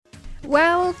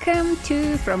Welcome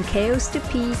to From Chaos to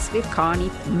Peace with Connie.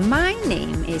 My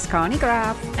name is Connie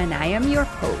Graf and I am your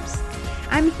host.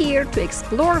 I'm here to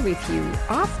explore with you,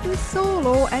 often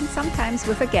solo and sometimes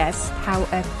with a guest, how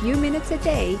a few minutes a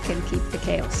day can keep the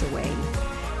chaos away.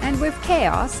 And with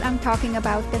chaos, I'm talking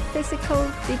about the physical,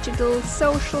 digital,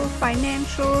 social,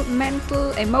 financial, mental,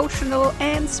 emotional,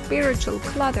 and spiritual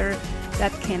clutter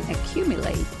that can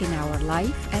accumulate in our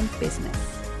life and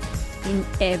business. In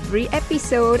every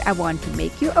episode, I want to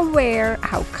make you aware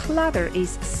how clutter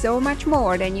is so much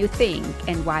more than you think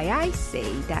and why I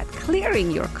say that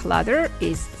clearing your clutter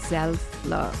is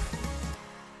self-love.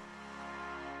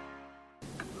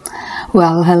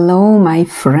 Well, hello, my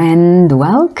friend.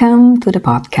 Welcome to the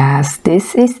podcast.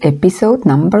 This is episode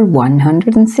number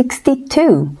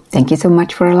 162. Thank you so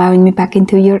much for allowing me back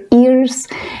into your ears.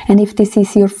 And if this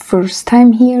is your first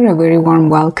time here, a very warm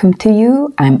welcome to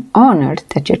you. I'm honored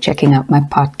that you're checking out my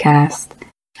podcast.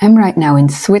 I'm right now in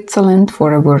Switzerland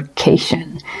for a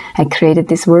workation. I created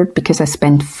this word because I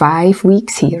spent 5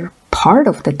 weeks here. Part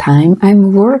of the time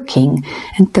I'm working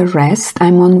and the rest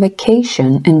I'm on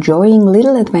vacation, enjoying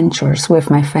little adventures with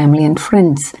my family and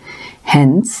friends.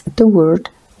 Hence the word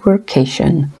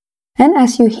workation. And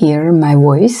as you hear, my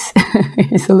voice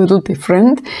is a little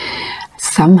different.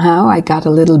 Somehow I got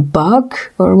a little bug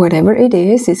or whatever it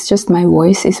is. It's just my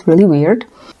voice is really weird.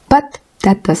 But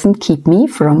that doesn't keep me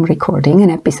from recording an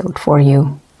episode for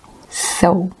you.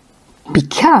 So,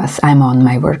 because I'm on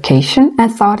my workation, I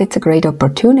thought it's a great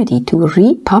opportunity to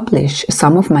republish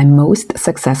some of my most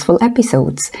successful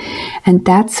episodes. And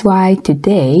that's why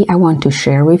today I want to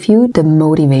share with you the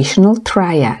Motivational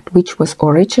Triad, which was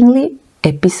originally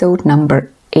episode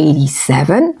number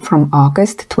 87 from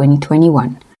August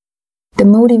 2021. The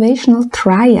Motivational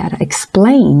Triad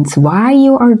explains why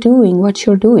you are doing what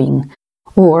you're doing,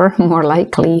 or more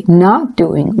likely, not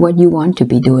doing what you want to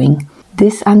be doing.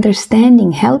 This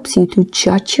understanding helps you to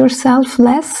judge yourself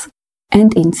less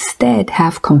and instead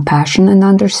have compassion and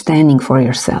understanding for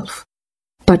yourself.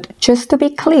 But just to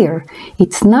be clear,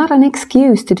 it's not an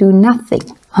excuse to do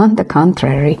nothing. On the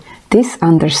contrary, this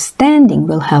understanding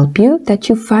will help you that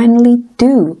you finally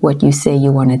do what you say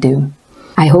you want to do.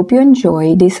 I hope you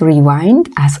enjoy this rewind.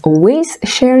 As always,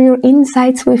 share your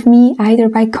insights with me either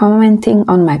by commenting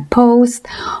on my post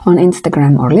on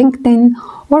Instagram or LinkedIn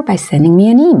or by sending me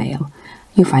an email.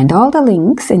 You find all the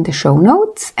links in the show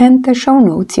notes, and the show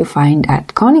notes you find at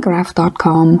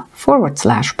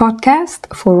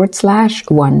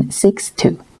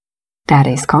conniegraf.com/podcast/162. That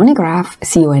is conniegraf,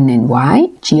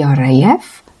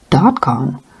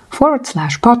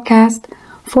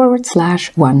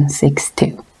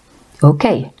 ConnieGraf.com/podcast/162.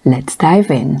 Okay, let's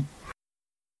dive in.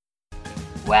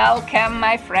 Welcome,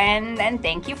 my friend, and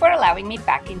thank you for allowing me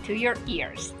back into your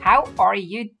ears. How are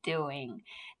you doing?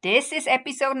 This is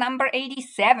episode number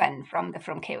 87 from the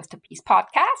From Chaos to Peace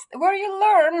podcast, where you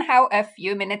learn how a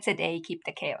few minutes a day keep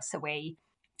the chaos away.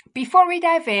 Before we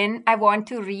dive in, I want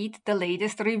to read the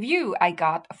latest review I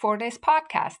got for this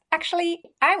podcast. Actually,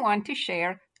 I want to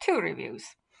share 2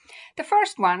 reviews. The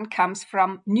first one comes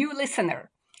from new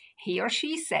listener. He or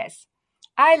she says,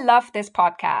 I love this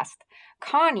podcast.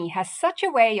 Connie has such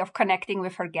a way of connecting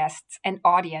with her guests and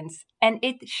audience, and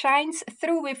it shines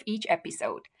through with each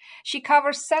episode. She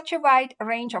covers such a wide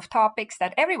range of topics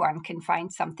that everyone can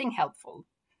find something helpful.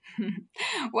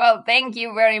 Well, thank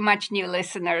you very much, new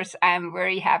listeners. I'm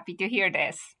very happy to hear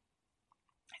this.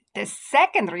 The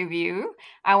second review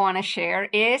I want to share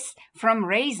is from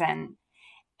Raisin,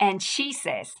 and she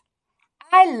says,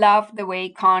 I love the way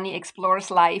Connie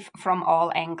explores life from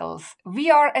all angles.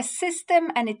 We are a system,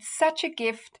 and it's such a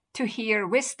gift to hear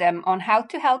wisdom on how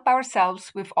to help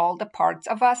ourselves with all the parts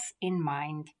of us in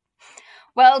mind.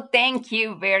 Well, thank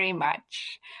you very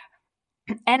much.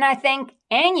 And I thank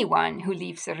anyone who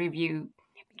leaves a review,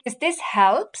 because this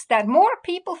helps that more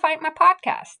people find my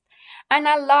podcast. And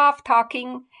I love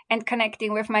talking and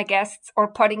connecting with my guests or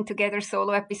putting together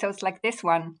solo episodes like this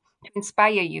one to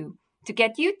inspire you, to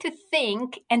get you to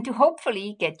think, and to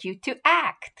hopefully get you to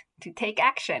act, to take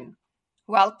action.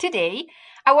 Well, today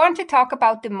I want to talk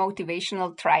about the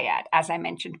motivational triad, as I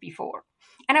mentioned before.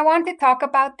 And I want to talk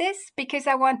about this because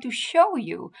I want to show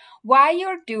you why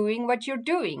you're doing what you're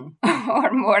doing,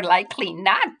 or more likely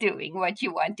not doing what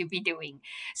you want to be doing,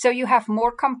 so you have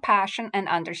more compassion and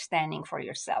understanding for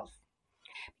yourself.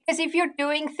 Because if you're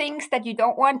doing things that you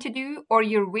don't want to do, or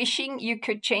you're wishing you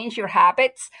could change your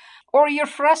habits, or you're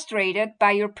frustrated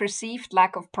by your perceived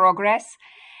lack of progress,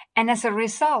 and as a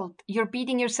result, you're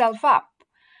beating yourself up,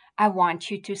 I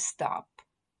want you to stop.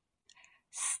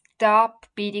 Stop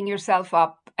beating yourself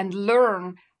up and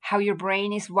learn how your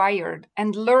brain is wired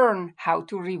and learn how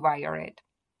to rewire it.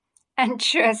 And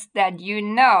just that you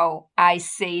know, I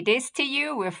say this to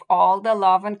you with all the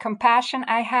love and compassion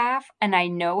I have, and I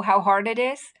know how hard it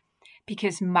is,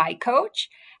 because my coach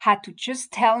had to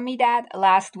just tell me that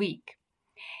last week.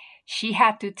 She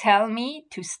had to tell me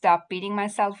to stop beating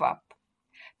myself up,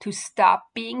 to stop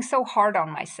being so hard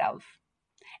on myself,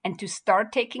 and to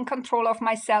start taking control of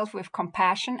myself with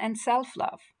compassion and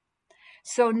self-love.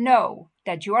 So know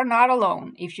that you are not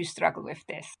alone if you struggle with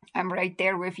this. I'm right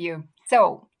there with you.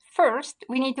 So first,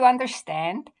 we need to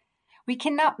understand we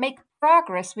cannot make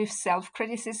progress with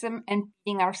self-criticism and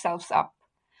beating ourselves up.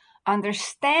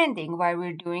 Understanding why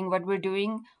we're doing what we're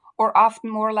doing, or often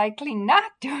more likely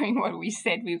not doing what we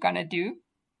said we're going to do,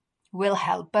 will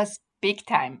help us big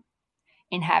time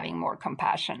in having more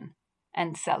compassion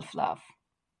and self-love.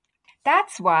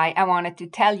 That's why I wanted to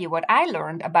tell you what I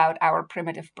learned about our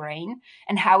primitive brain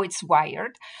and how it's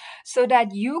wired, so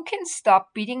that you can stop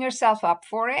beating yourself up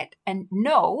for it and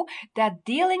know that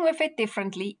dealing with it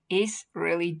differently is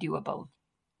really doable.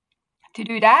 To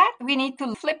do that, we need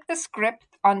to flip the script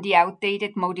on the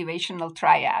outdated motivational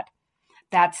triad.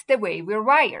 That's the way we're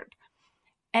wired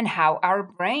and how our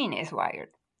brain is wired.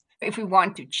 If we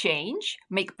want to change,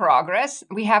 make progress,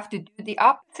 we have to do the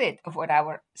opposite of what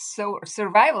our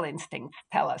survival instincts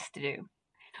tell us to do.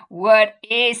 What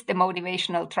is the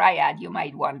motivational triad, you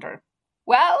might wonder?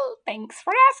 Well, thanks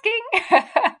for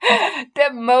asking. The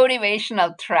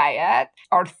motivational triad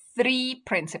are 3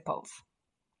 principles.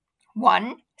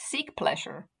 1, seek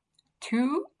pleasure.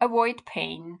 2, avoid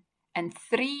pain. And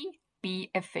 3, be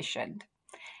efficient.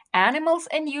 Animals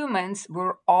and humans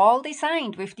were all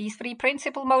designed with these 3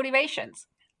 principal motivations.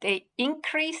 They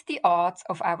increase the odds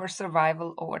of our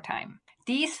survival over time.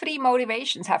 These 3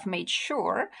 motivations have made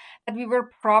sure that we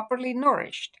were properly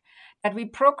nourished, that we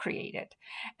procreated,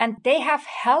 and they have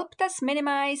helped us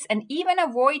minimize and even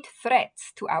avoid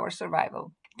threats to our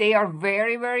survival. They are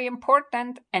very, very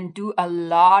important and do a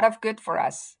lot of good for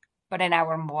us. But in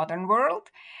our modern world,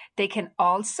 they can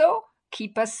also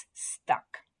keep us stuck.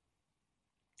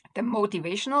 The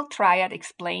motivational triad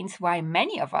explains why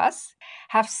many of us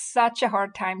have such a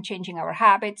hard time changing our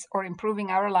habits or improving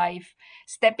our life,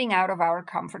 stepping out of our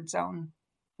comfort zone.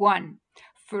 1,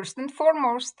 first and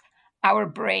foremost, our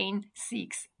brain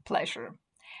seeks pleasure,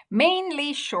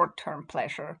 mainly short-term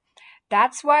pleasure.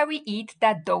 That's why we eat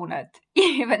that donut,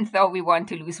 even though we want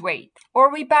to lose weight.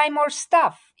 Or we buy more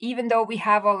stuff, even though we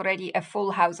have already a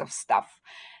full house of stuff.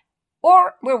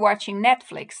 Or we're watching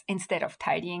Netflix instead of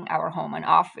tidying our home and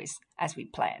office as we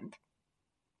planned.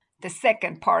 The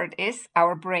second part is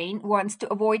our brain wants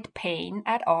to avoid pain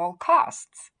at all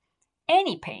costs.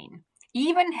 Any pain,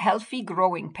 even healthy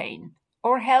growing pain,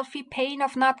 or healthy pain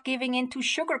of not giving in to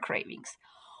sugar cravings,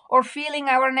 or feeling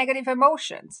our negative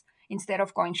emotions instead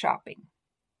of going shopping.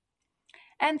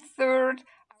 And third,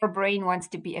 our brain wants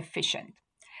to be efficient.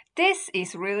 This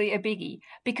is really a biggie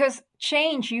because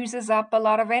change uses up a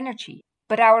lot of energy,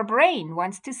 but our brain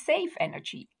wants to save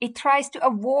energy. It tries to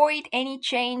avoid any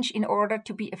change in order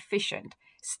to be efficient,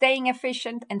 staying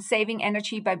efficient and saving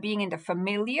energy by being in the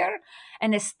familiar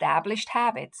and established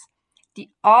habits, the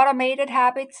automated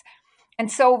habits, and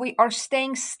so we are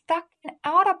staying stuck in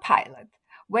autopilot,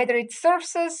 whether it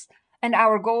serves us and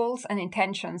our goals and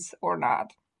intentions or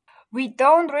not. We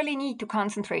don't really need to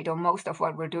concentrate on most of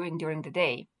what we're doing during the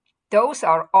day. Those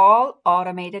are all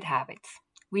automated habits.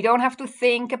 We don't have to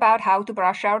think about how to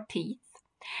brush our teeth.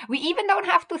 We even don't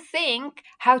have to think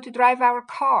how to drive our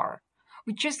car.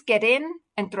 We just get in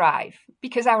and drive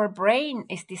because our brain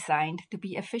is designed to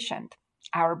be efficient.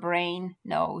 Our brain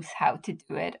knows how to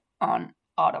do it on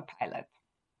autopilot.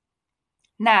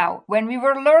 Now, when we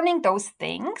were learning those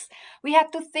things, we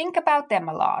had to think about them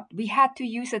a lot. We had to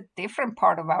use a different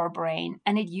part of our brain,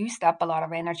 and it used up a lot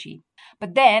of energy.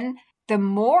 But then, the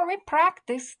more we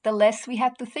practiced, the less we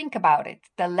had to think about it,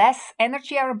 the less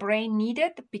energy our brain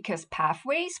needed because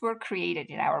pathways were created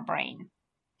in our brain.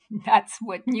 That's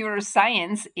what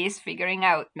neuroscience is figuring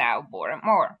out now more and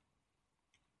more.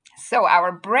 So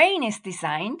our brain is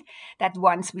designed that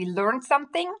once we learn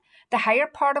something, the higher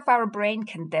part of our brain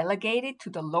can delegate it to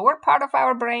the lower part of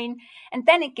our brain, and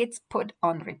then it gets put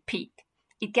on repeat.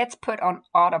 It gets put on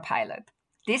autopilot.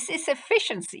 This is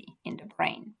efficiency in the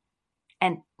brain.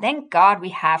 And thank God we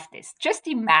have this. Just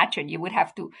imagine you would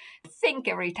have to think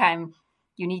every time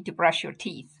you need to brush your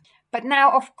teeth. But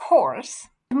now, of course,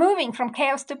 moving from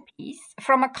chaos to peace,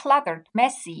 from a cluttered,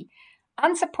 messy,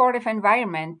 unsupportive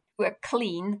environment to a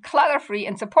clean, clutter-free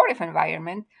and supportive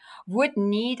environment would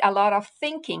need a lot of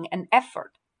thinking and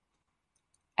effort,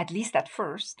 at least at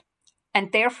first,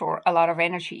 and therefore a lot of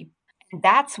energy. And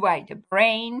that's why the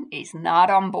brain is not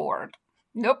on board.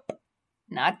 Nope,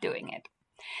 not doing it.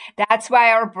 That's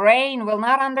why our brain will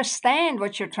not understand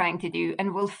what you're trying to do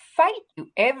and will fight you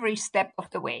every step of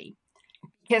the way.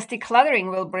 Because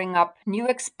decluttering will bring up new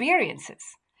experiences,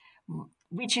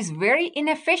 which is very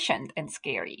inefficient and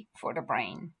scary for the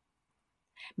brain.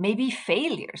 Maybe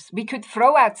failures. We could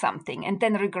throw out something and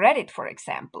then regret it, for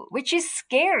example, which is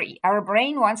scary. Our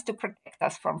brain wants to protect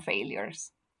us from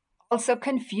failures. Also,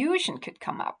 confusion could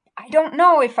come up. I don't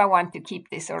know if I want to keep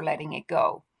this or letting it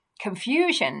go.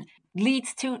 Confusion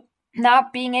leads to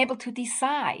not being able to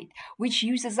decide, which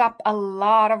uses up a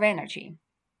lot of energy.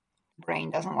 The brain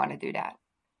doesn't want to do that.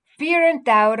 Fear and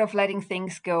doubt of letting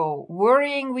things go,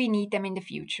 worrying we need them in the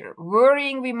future,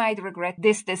 worrying we might regret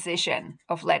this decision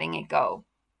of letting it go.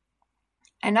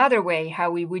 Another way how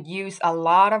we would use a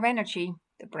lot of energy,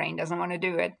 the brain doesn't want to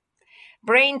do it.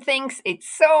 Brain thinks it's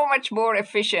so much more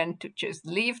efficient to just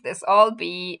leave this all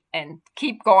be and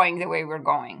keep going the way we're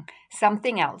going.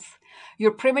 Something else. Your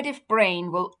primitive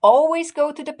brain will always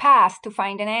go to the past to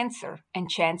find an answer, and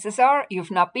chances are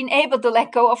you've not been able to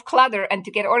let go of clutter and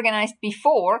to get organized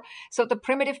before, so the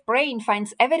primitive brain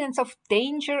finds evidence of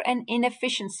danger and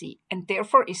inefficiency and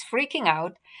therefore is freaking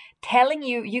out, telling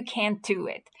you you can't do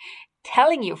it.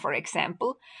 Telling you, for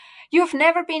example, you've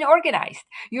never been organized.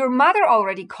 Your mother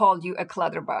already called you a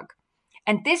clutterbug.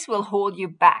 And this will hold you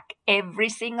back every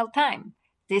single time.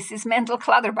 This is mental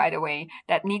clutter, by the way,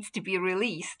 that needs to be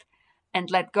released and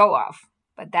let go of.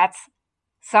 But that's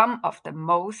some of the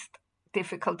most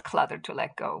difficult clutter to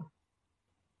let go.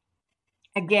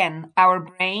 Again, our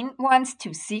brain wants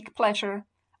to seek pleasure,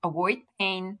 avoid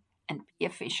pain, and be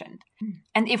efficient.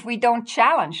 And if we don't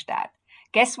challenge that,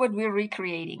 guess what we're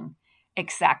recreating?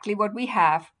 Exactly what we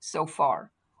have so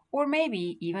far, or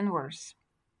maybe even worse.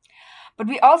 But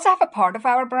we also have a part of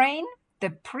our brain, the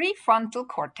prefrontal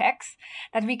cortex,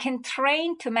 that we can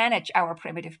train to manage our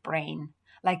primitive brain,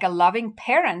 like a loving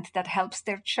parent that helps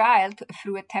their child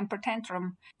through a temper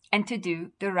tantrum and to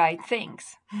do the right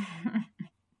things.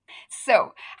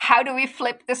 So, how do we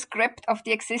flip the script of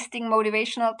the existing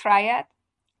motivational triad?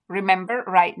 Remember,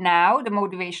 right now, the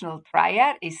motivational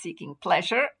triad is seeking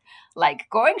pleasure, like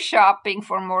going shopping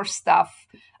for more stuff,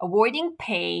 avoiding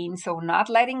pain, so not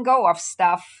letting go of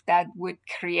stuff that would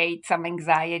create some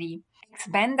anxiety,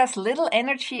 expend as little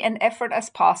energy and effort as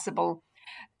possible.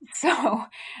 So,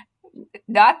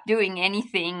 not doing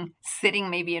anything, sitting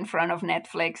maybe in front of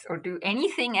Netflix or do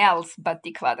anything else but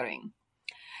decluttering.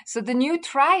 So, the new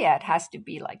triad has to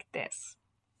be like this.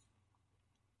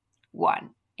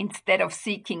 1. Instead of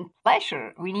seeking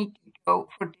pleasure, we need to go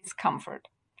for discomfort.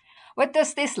 What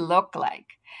does this look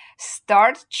like?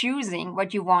 Start choosing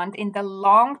what you want in the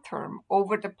long term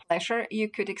over the pleasure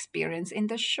you could experience in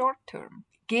the short term.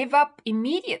 Give up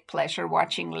immediate pleasure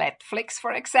watching Netflix,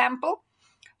 for example,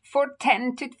 for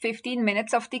 10 to 15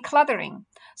 minutes of decluttering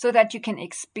so that you can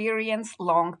experience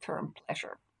long-term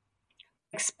pleasure.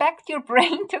 Expect your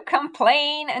brain to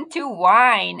complain and to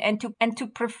whine and to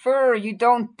prefer you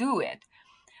don't do it.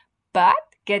 But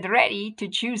get ready to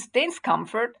choose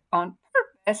discomfort on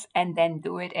purpose and then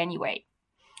do it anyway.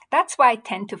 That's why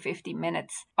 10 to 15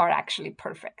 minutes are actually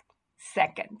perfect.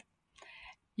 Second,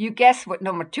 you guess what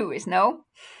number 2 is, no?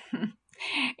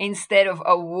 Instead of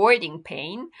avoiding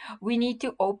pain, we need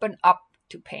to open up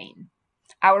to pain.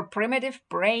 Our primitive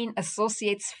brain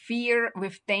associates fear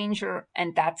with danger,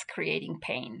 and that's creating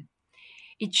pain.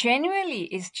 It genuinely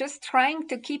is just trying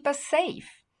to keep us safe.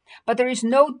 But there is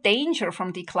no danger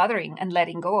from decluttering and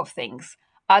letting go of things,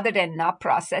 other than not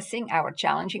processing our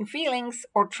challenging feelings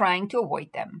or trying to avoid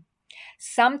them.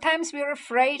 Sometimes we're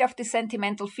afraid of the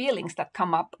sentimental feelings that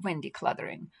come up when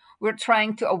decluttering. We're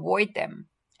trying to avoid them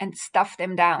and stuff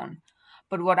them down.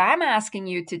 But what I'm asking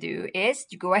you to do is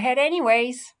to go ahead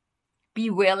anyways. Be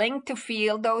willing to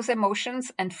feel those emotions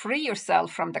and free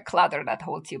yourself from the clutter that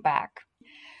holds you back.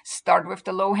 Start with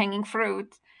the low-hanging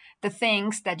fruit, the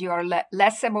things that you are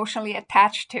less emotionally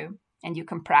attached to, and you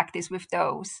can practice with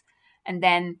those. And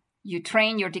then you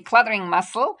train your decluttering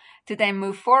muscle to then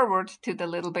move forward to the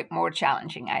little bit more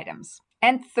challenging items.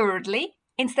 And thirdly,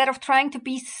 instead of trying to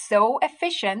be so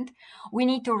efficient, we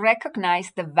need to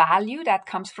recognize the value that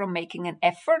comes from making an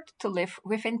effort to live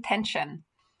with intention.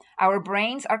 Our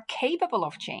brains are capable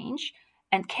of change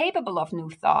and capable of new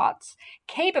thoughts,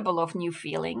 capable of new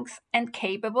feelings, and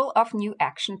capable of new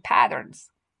action patterns,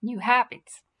 new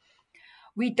habits.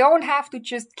 We don't have to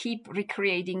just keep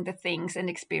recreating the things and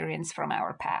experience from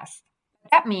our past.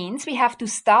 That means we have to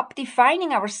stop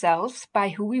defining ourselves by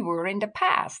who we were in the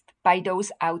past, by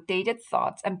those outdated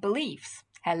thoughts and beliefs.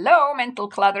 Hello, mental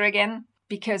clutter again.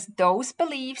 Because those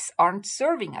beliefs aren't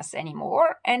serving us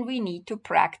anymore, and we need to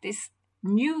practice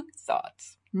new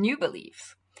thoughts, new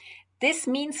beliefs. This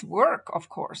means work, of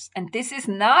course, and this is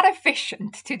not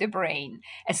efficient to the brain,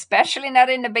 especially not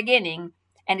in the beginning,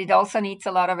 and it also needs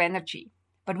a lot of energy.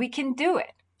 But we can do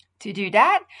it. To do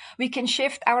that, we can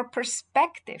shift our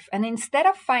perspective, and instead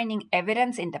of finding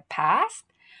evidence in the past,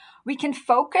 we can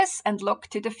focus and look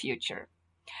to the future.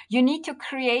 You need to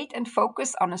create and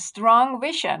focus on a strong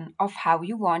vision of how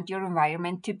you want your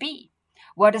environment to be,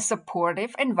 what a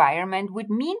supportive environment would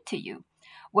mean to you,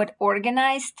 what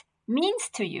organized means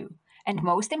to you, and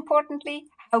most importantly,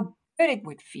 how good it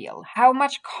would feel, how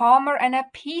much calmer and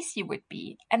at peace you would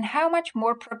be, and how much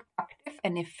more productive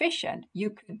and efficient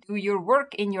you could do your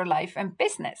work in your life and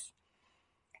business.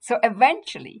 So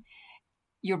eventually,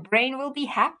 your brain will be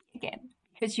happy again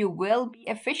because you will be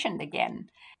efficient again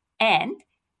and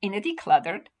in a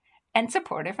decluttered and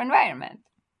supportive environment.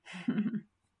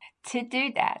 To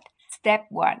do that, step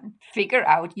 1, figure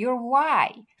out your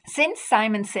why. Since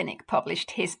Simon Sinek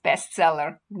published his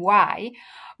bestseller, Why,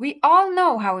 we all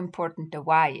know how important the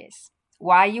why is.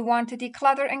 Why you want to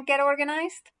declutter and get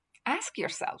organized? Ask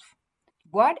yourself,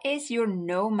 what is your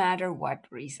no matter what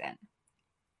reason?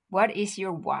 What is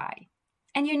your why?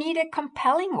 And you need a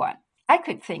compelling one. I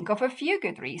could think of a few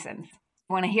good reasons.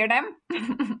 Want to hear them?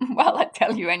 Well, I'll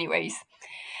tell you anyways.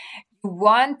 You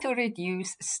want to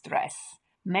reduce stress.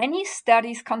 Many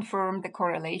studies confirm the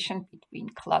correlation between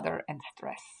clutter and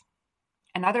stress.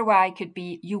 Another why could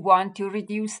be you want to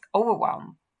reduce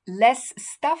overwhelm. Less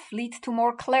stuff leads to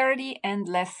more clarity and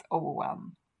less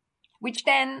overwhelm, which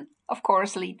then, of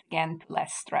course, leads again to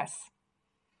less stress.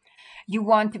 You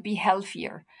want to be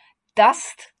healthier.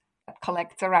 Dust that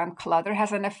collects around clutter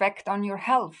has an effect on your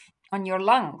health, on your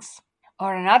lungs.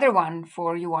 Or another one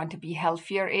for you want to be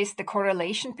healthier is the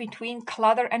correlation between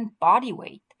clutter and body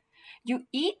weight. You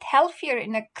eat healthier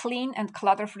in a clean and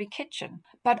clutter-free kitchen,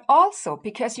 but also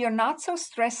because you're not so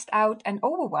stressed out and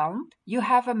overwhelmed, you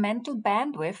have a mental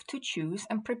bandwidth to choose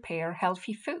and prepare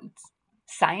healthy foods.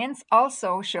 Science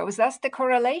also shows us the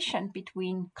correlation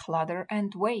between clutter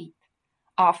and weight.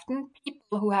 Often,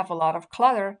 people who have a lot of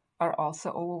clutter are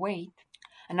also overweight.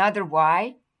 Another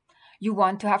why, you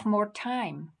want to have more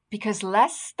time, because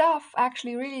less stuff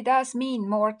actually really does mean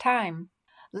more time.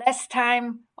 Less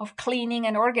time of cleaning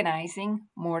and organizing,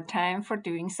 more time for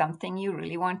doing something you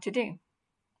really want to do.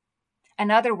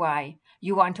 Another why,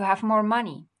 you want to have more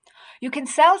money. You can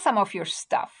sell some of your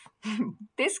stuff.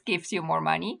 This gives you more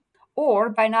money. Or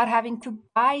by not having to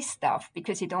buy stuff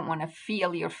because you don't want to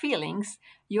feel your feelings,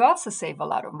 you also save a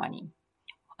lot of money.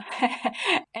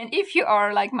 And if you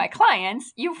are like my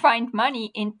clients, you find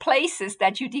money in places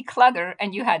that you declutter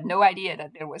and you had no idea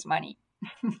that there was money.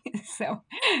 So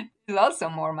there's also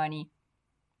more money.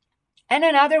 And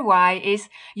another why is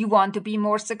you want to be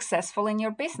more successful in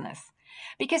your business.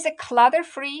 Because a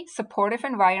clutter-free, supportive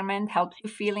environment helps you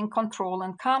feel in control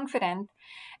and confident.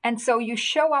 And so you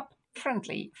show up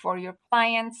differently for your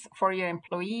clients, for your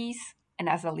employees, and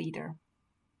as a leader.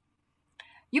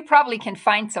 You probably can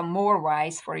find some more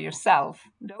whys for yourself.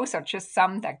 Those are just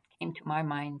some that came to my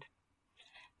mind.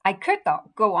 I could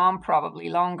go on probably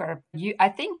longer. I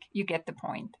think you get the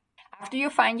point. After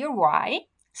you find your why,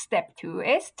 step 2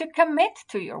 is to commit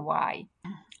to your why.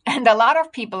 And a lot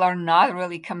of people are not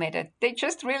really committed. They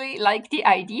just really like the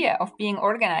idea of being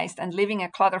organized and living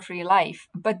a clutter-free life,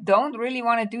 but don't really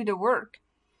want to do the work.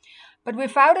 But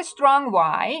without a strong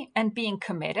why and being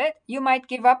committed, you might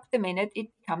give up the minute it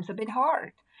becomes a bit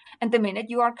hard. And the minute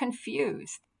you are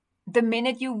confused. The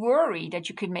minute you worry that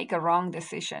you could make a wrong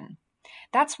decision.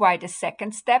 That's why the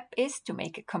second step is to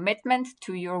make a commitment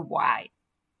to your why.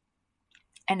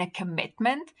 And a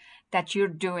commitment that you're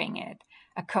doing it.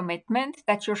 A commitment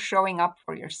that you're showing up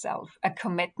for yourself. A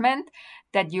commitment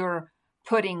that you're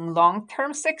putting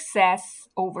long-term success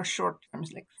over short-term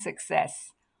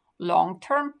success.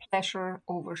 Long-term pleasure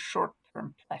over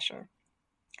short-term pleasure.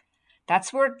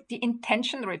 That's where the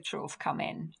intention rituals come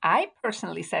in. I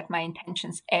personally set my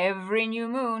intentions every new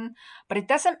moon, but it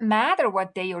doesn't matter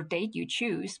what day or date you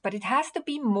choose, but it has to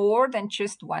be more than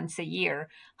just once a year,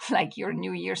 like your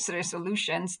New Year's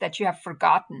resolutions that you have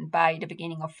forgotten by the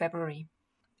beginning of February.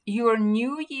 Your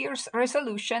New Year's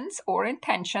resolutions or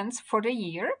intentions for the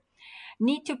year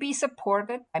need to be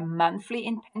supported by monthly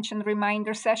intention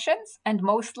reminder sessions and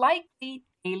most likely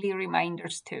daily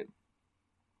reminders too.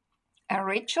 A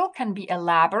ritual can be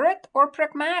elaborate or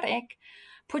pragmatic.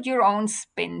 Put your own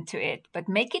spin to it, but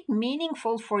make it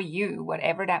meaningful for you,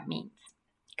 whatever that means.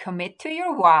 Commit to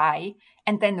your why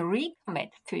and then recommit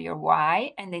to your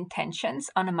why and intentions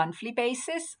on a monthly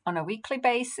basis, on a weekly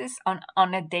basis,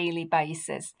 on a daily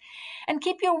basis. And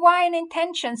keep your why and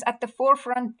intentions at the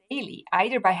forefront daily,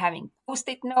 either by having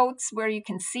post-it notes where you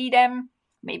can see them,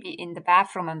 maybe in the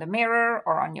bathroom on the mirror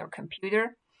or on your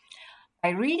computer. By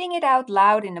reading it out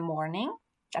loud in the morning,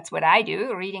 that's what I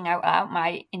do, reading out loud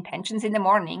my intentions in the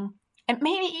morning, and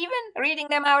maybe even reading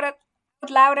them out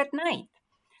loud at night.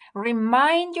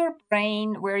 Remind your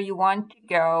brain where you want to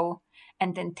go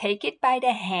and then take it by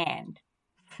the hand.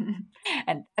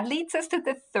 And that leads us to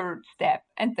the third step.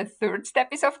 And the third step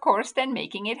is, of course, then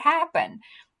making it happen,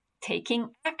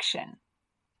 taking action.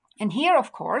 And here,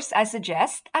 of course, I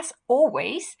suggest, as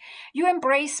always, you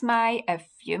embrace my a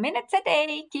few minutes a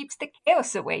day keeps the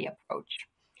chaos away approach.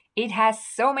 It has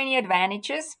so many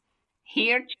advantages.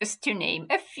 Here, just to name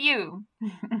a few.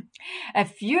 A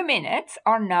few minutes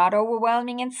are not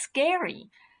overwhelming and scary.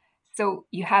 So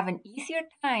you have an easier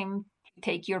time to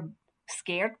take your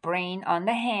scared brain on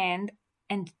the hand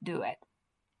and do it.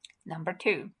 Number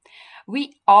 2,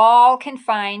 we all can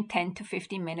find 10 to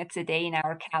 15 minutes a day in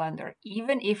our calendar,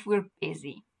 even if we're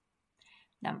busy.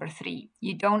 Number 3,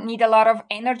 you don't need a lot of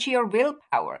energy or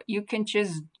willpower. You can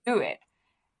just do it.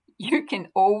 You can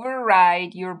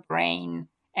override your brain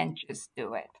and just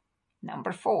do it.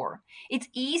 Number 4, it's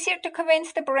easier to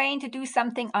convince the brain to do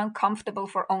something uncomfortable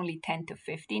for only 10 to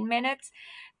 15 minutes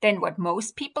than what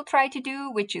most people try to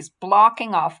do, which is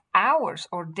blocking off hours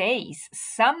or days,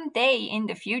 someday in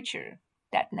the future.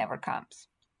 That never comes.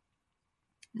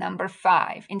 Number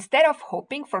 5, instead of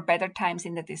hoping for better times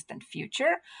in the distant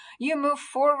future, you move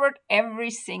forward every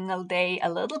single day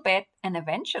a little bit and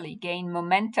eventually gain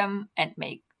momentum and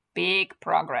make big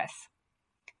progress.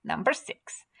 Number 6,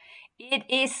 it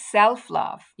is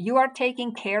self-love. You are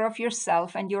taking care of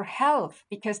yourself and your health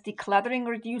because decluttering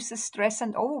reduces stress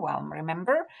and overwhelm,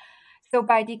 remember? So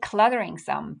by decluttering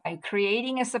some, by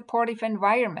creating a supportive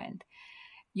environment,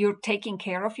 you're taking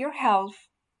care of your health,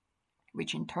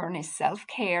 which in turn is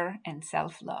self-care and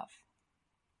self-love.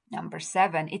 Number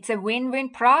 7, it's a win-win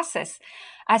process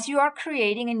as you are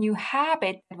creating a new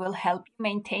habit that will help you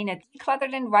maintain a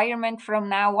decluttered environment from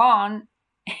now on.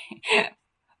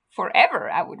 Forever,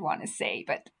 I would want to say,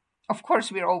 but of course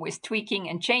we're always tweaking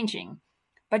and changing.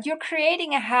 But you're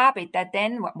creating a habit that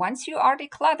then, once you are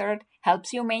decluttered,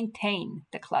 helps you maintain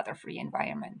the clutter-free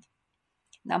environment.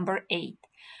 Number 8,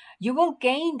 you will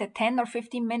gain the 10 or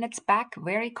 15 minutes back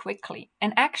very quickly,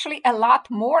 and actually a lot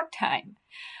more time,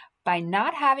 by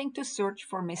not having to search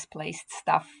for misplaced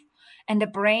stuff, and a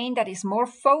brain that is more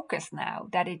focused now,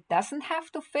 that it doesn't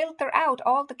have to filter out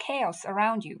all the chaos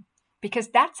around you. Because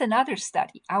that's another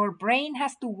study. Our brain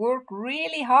has to work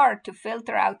really hard to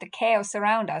filter out the chaos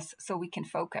around us so we can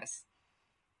focus.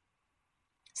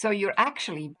 So you're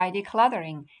actually, by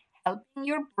decluttering, helping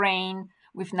your brain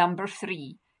with number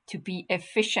 3 to be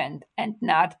efficient and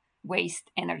not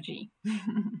waste energy.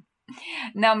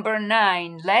 Number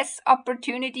 9, less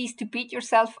opportunities to beat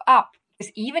yourself up.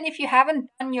 Because even if you haven't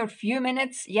done your few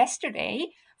minutes yesterday,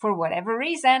 for whatever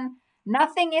reason,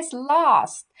 nothing is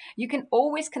lost. You can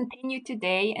always continue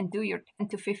today and do your 10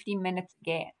 to 15 minutes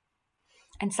again.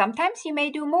 And sometimes you may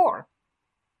do more.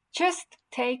 Just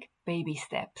take baby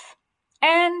steps.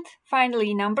 And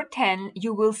finally, number 10,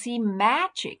 you will see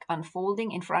magic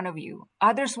unfolding in front of you.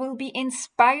 Others will be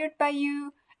inspired by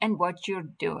you and what you're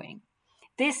doing.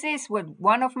 This is what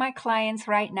one of my clients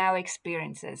right now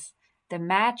experiences, the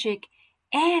magic,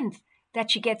 and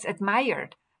that she gets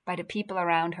admired by the people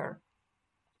around her,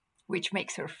 which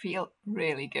makes her feel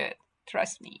really good.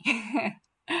 Trust me.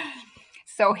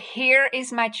 So here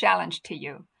is my challenge to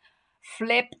you.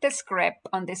 Flip the script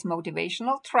on this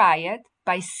motivational triad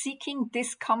by seeking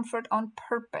discomfort on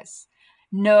purpose.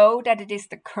 Know that it is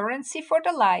the currency for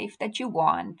the life that you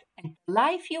want, and the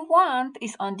life you want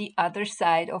is on the other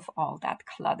side of all that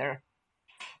clutter.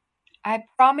 I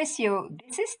promise you,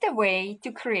 this is the way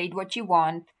to create what you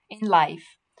want in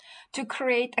life. To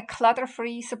create a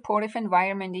clutter-free, supportive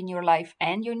environment in your life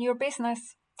and in your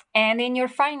business, and in your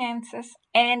finances,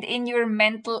 and in your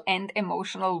mental and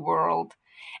emotional world.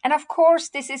 And of course,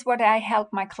 this is what I help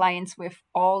my clients with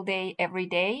all day, every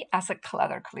day as a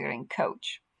clutter-clearing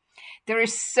coach. There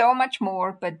is so much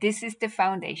more, but this is the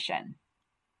foundation.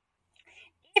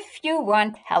 If you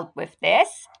want help with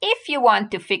this, if you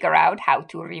want to figure out how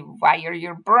to rewire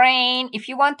your brain, if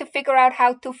you want to figure out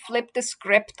how to flip the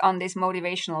script on this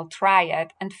motivational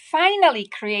triad and finally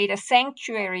create a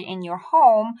sanctuary in your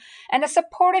home and a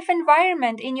supportive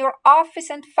environment in your office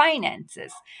and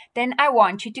finances, then I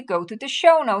want you to go to the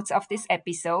show notes of this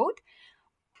episode.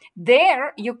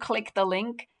 There you click the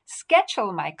link,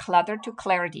 schedule my Clutter to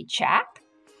Clarity chat.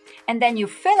 And then you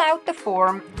fill out the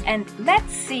form and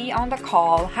let's see on the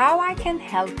call how I can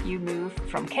help you move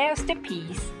from chaos to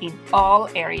peace in all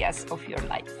areas of your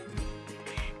life.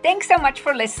 Thanks so much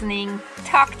for listening.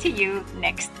 Talk to you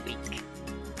next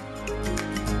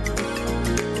week.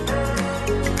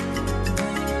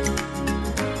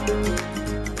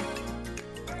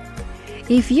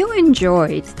 If you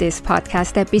enjoyed this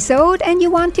podcast episode and you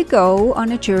want to go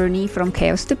on a journey from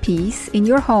chaos to peace in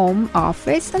your home,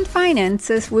 office, and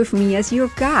finances with me as your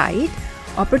guide,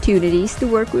 opportunities to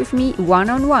work with me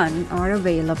one-on-one are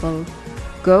available.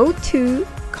 Go to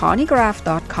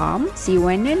connygraf.com,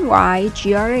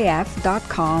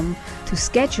 CONNYGRAF.com to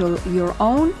schedule your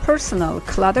own personal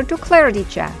Clutter to Clarity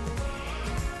chat.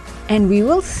 And we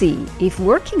will see if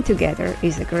working together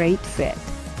is a great fit.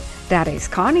 That is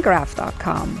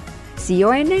connygraf.com,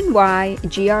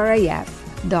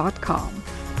 CONNYGRAF.com.